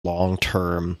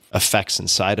long-term effects and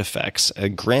side effects.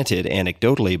 Granted,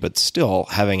 anecdotally, but still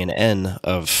having an N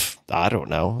of, I don't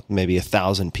know, maybe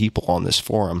 1,000 people on this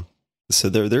forum. So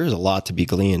there is a lot to be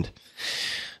gleaned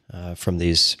from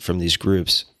these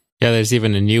groups. Yeah, there's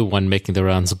even a new one making the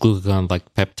rounds,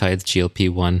 glucagon-like peptides,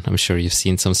 GLP-1. I'm sure you've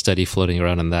seen some study floating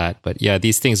around on that. But yeah,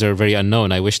 these things are very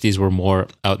unknown. I wish these were more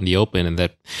out in the open and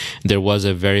that there was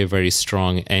a very, very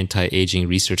strong anti-aging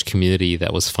research community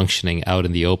that was functioning out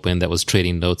in the open, that was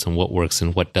trading notes on what works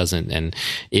and what doesn't, and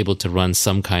able to run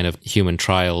some kind of human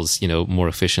trials, more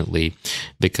efficiently,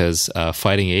 because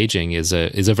fighting aging is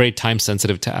a very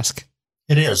time-sensitive task.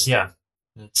 It is, yeah.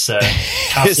 It's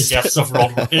half the deaths of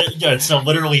World War. It's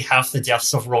literally half the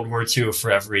deaths of World War II for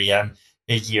every a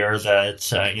year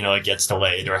that it gets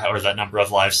delayed, or that number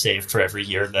of lives saved for every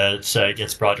year that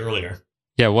gets brought earlier.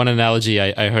 Yeah, one analogy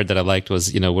I heard that I liked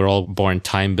was, we're all born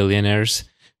time billionaires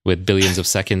with billions of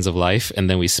seconds of life, and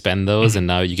then we spend those, and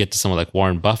now you get to someone like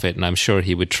Warren Buffett, and I'm sure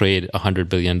he would trade $100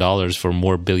 billion for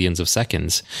more billions of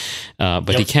seconds,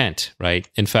 but he can't, right?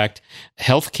 In fact,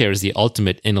 healthcare is the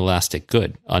ultimate inelastic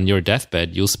good. On your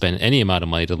deathbed, you'll spend any amount of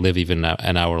money to live even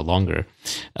an hour longer.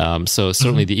 So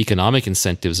certainly the economic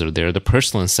incentives are there, the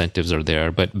personal incentives are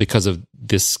there, but because of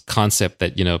this concept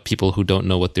that, people who don't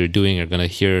know what they're doing are going to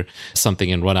hear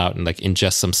something and run out and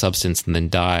ingest some substance and then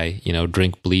die,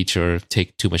 drink bleach or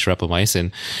take too much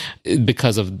rapamycin.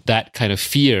 Because of that kind of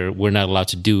fear, we're not allowed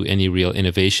to do any real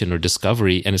innovation or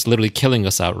discovery, and it's literally killing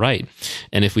us outright.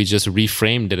 And if we just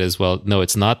reframed it as, well, no,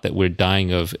 it's not that we're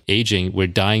dying of aging, we're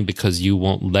dying because you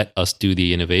won't let us do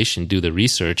the innovation, do the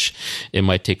research, it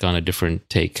might take on a different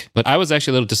take. But I was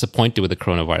actually a little disappointed with the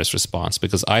coronavirus response,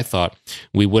 because I thought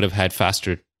we would have had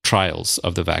faster trials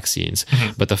of the vaccines,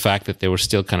 but the fact that they were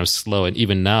still kind of slow, and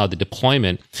even now the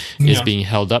deployment is being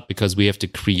held up because we have to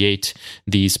create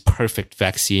these perfect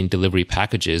vaccine delivery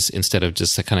packages instead of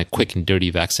just a kind of quick and dirty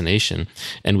vaccination,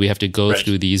 and we have to go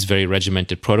through these very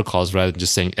regimented protocols rather than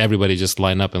just saying everybody just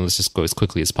line up and let's just go as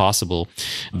quickly as possible.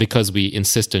 Because we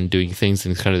insist on doing things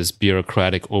in kind of this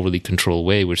bureaucratic, overly controlled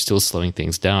way, we're still slowing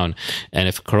things down. And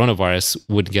if coronavirus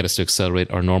would get us to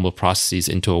accelerate our normal processes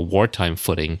into a wartime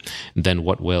footing, then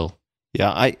what will?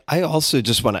 Yeah, I also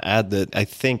just want to add that I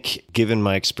think, given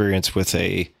my experience with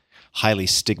a highly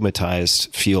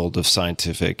stigmatized field of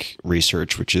scientific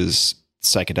research, which is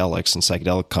psychedelics and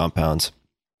psychedelic compounds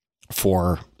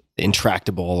for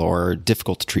intractable or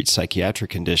difficult to treat psychiatric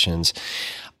conditions,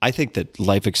 I think that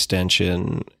life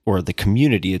extension, or the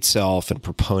community itself and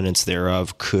proponents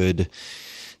thereof, could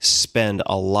spend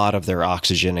a lot of their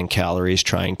oxygen and calories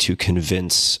trying to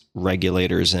convince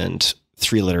regulators and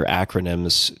three-letter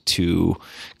acronyms to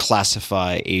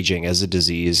classify aging as a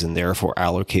disease and therefore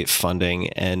allocate funding.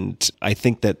 And I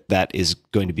think that that is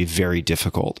going to be very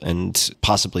difficult and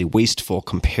possibly wasteful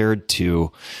compared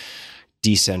to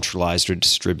decentralized or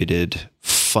distributed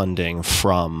funding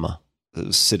from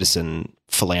citizen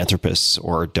philanthropists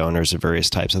or donors of various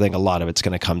types. I think a lot of it's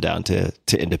going to come down to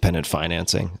independent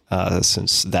financing,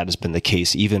 since that has been the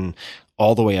case even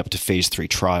all the way up to phase 3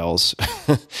 trials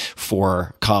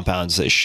for compounds that